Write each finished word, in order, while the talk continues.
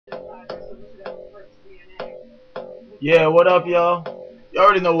Yeah, what up, y'all? You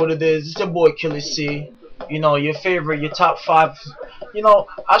already know what it is. It's your boy Killah-C. You know, your favorite, your top five. You know,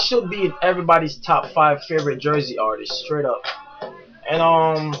 I should be in everybody's top five favorite Jersey artists, straight up.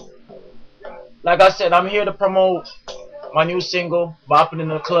 And like I said, I'm here to promote my new single, "Bopping in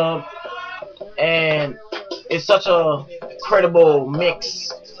the Club," and it's such a credible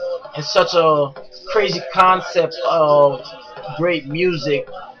mix and such a crazy concept of great music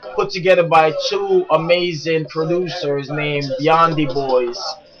put together by two amazing producers named Biondi Boyz.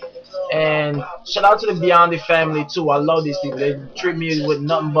 And shout out to the Biondi family too. I love these people. They treat me with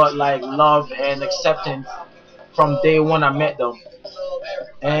nothing but like love and acceptance from day one I met them.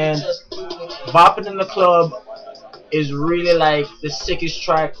 And Bopping in the Club is really like the sickest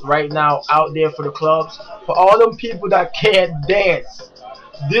track right now out there for the clubs. For all them people that can't dance,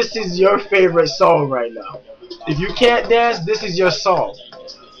 this is your favorite song right now. If you can't dance, this is your song.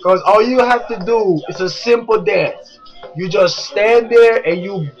 Because all you have to do is a simple dance. You just stand there and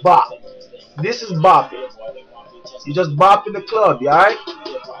you bop. This is bopping. You just bop in the club, alright?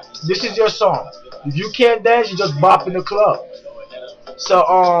 This is your song. If you can't dance, you just bop in the club. So,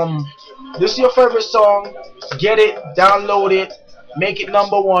 this is your favorite song. Get it, download it, make it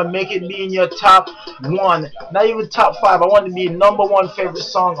number one, make it be in your top one, not even top five. I want it to be number one favorite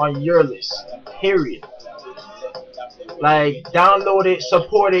song on your list. Period. Like, download it,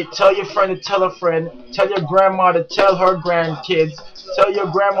 support it, tell your friend to tell a friend, tell your grandma to tell her grandkids, tell your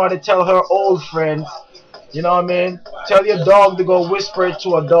grandma to tell her old friends. You know what I mean? Tell your dog to go whisper it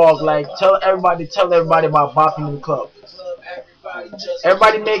to a dog. Like, tell everybody about Bopping in the Club.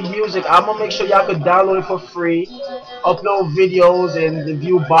 Everybody make music. I'm gonna make sure y'all can download it for free, upload videos and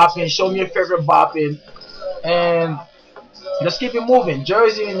review bopping. Show me your favorite bopping, and let's keep it moving.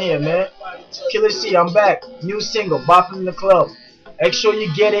 Jersey in here, man. Killah-C, I'm back. New single, Bopping in the Club. Make sure you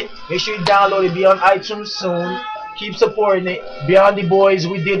get it. Make sure you download it. Be on iTunes soon. Keep supporting it. Biondi Boyz,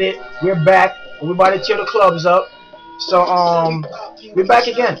 we did it. We're back. We're about to tear the clubs up. So we're back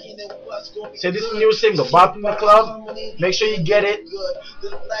again. So this is a new single, Bopping in the Club. Make sure you get it.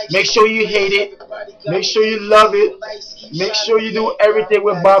 Make sure you hate it. Make sure you love it. Make sure you do everything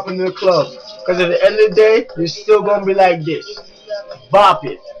with Bopping in the Club. Because at the end of the day, you're still gonna be like this. Bop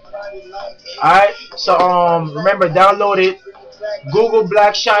it. Alright? So remember, download it. Google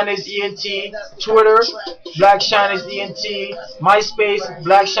BlackShynazEnt, Twitter BlackShynazEnt, Myspace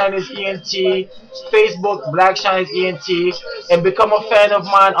BlackShynazEnt, Facebook BlackShynazEnt, and become a fan of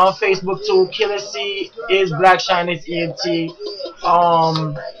mine on Facebook too. Killah-C is BlackShynazEnt.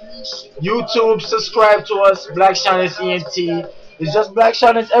 YouTube, subscribe to us, BlackShynazEnt. It's just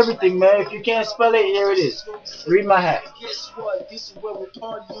BlackShynaz everything, man. If you can't spell it, here it is. Read my hat.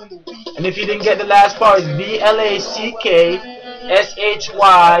 And if you didn't get the last part, it's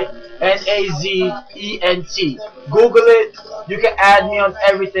BlackShynazEnt. Google it. You can add me on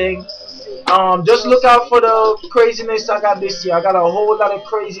everything. Just look out for the craziness I got this year. I got a whole lot of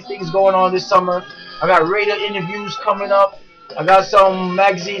crazy things going on this summer. I got radio interviews coming up. I got some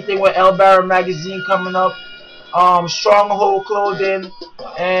magazine thing with El Barra magazine coming up. Stronghold clothing,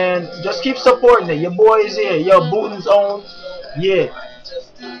 and just keep supporting it. Your boy is here. Your Booton's own. Yeah.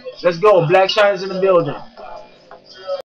 Let's go. BlackShynaz in the building.